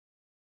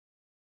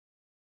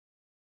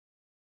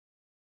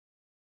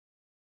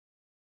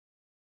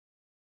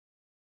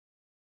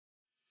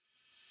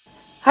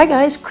Hi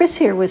guys, Chris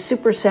here with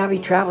Super Savvy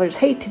Travelers.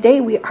 Hey,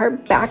 today we are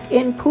back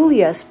in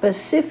Puglia,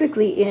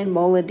 specifically in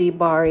Mola di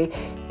Bari,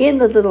 in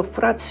the little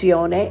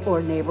frazione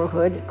or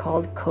neighborhood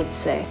called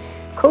Cozze.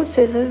 Cozze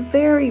is a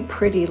very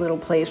pretty little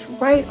place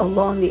right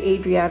along the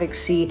Adriatic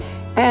Sea,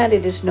 and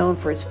it is known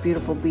for its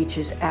beautiful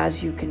beaches,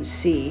 as you can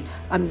see.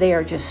 They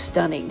are just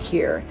stunning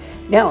here.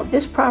 Now,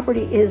 this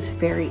property is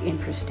very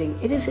interesting.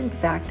 It is in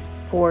fact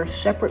 4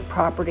 separate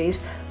properties,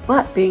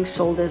 but being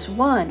sold as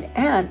one,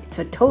 and it's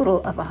a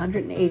total of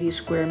 180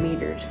 square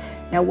meters.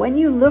 Now, when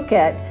you look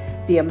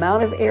at the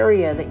amount of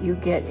area that you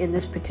get in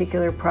this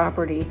particular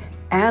property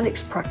and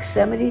its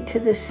proximity to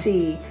the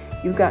sea,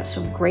 you've got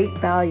some great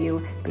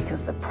value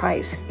because the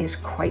price is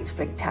quite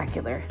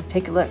spectacular.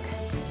 Take a look.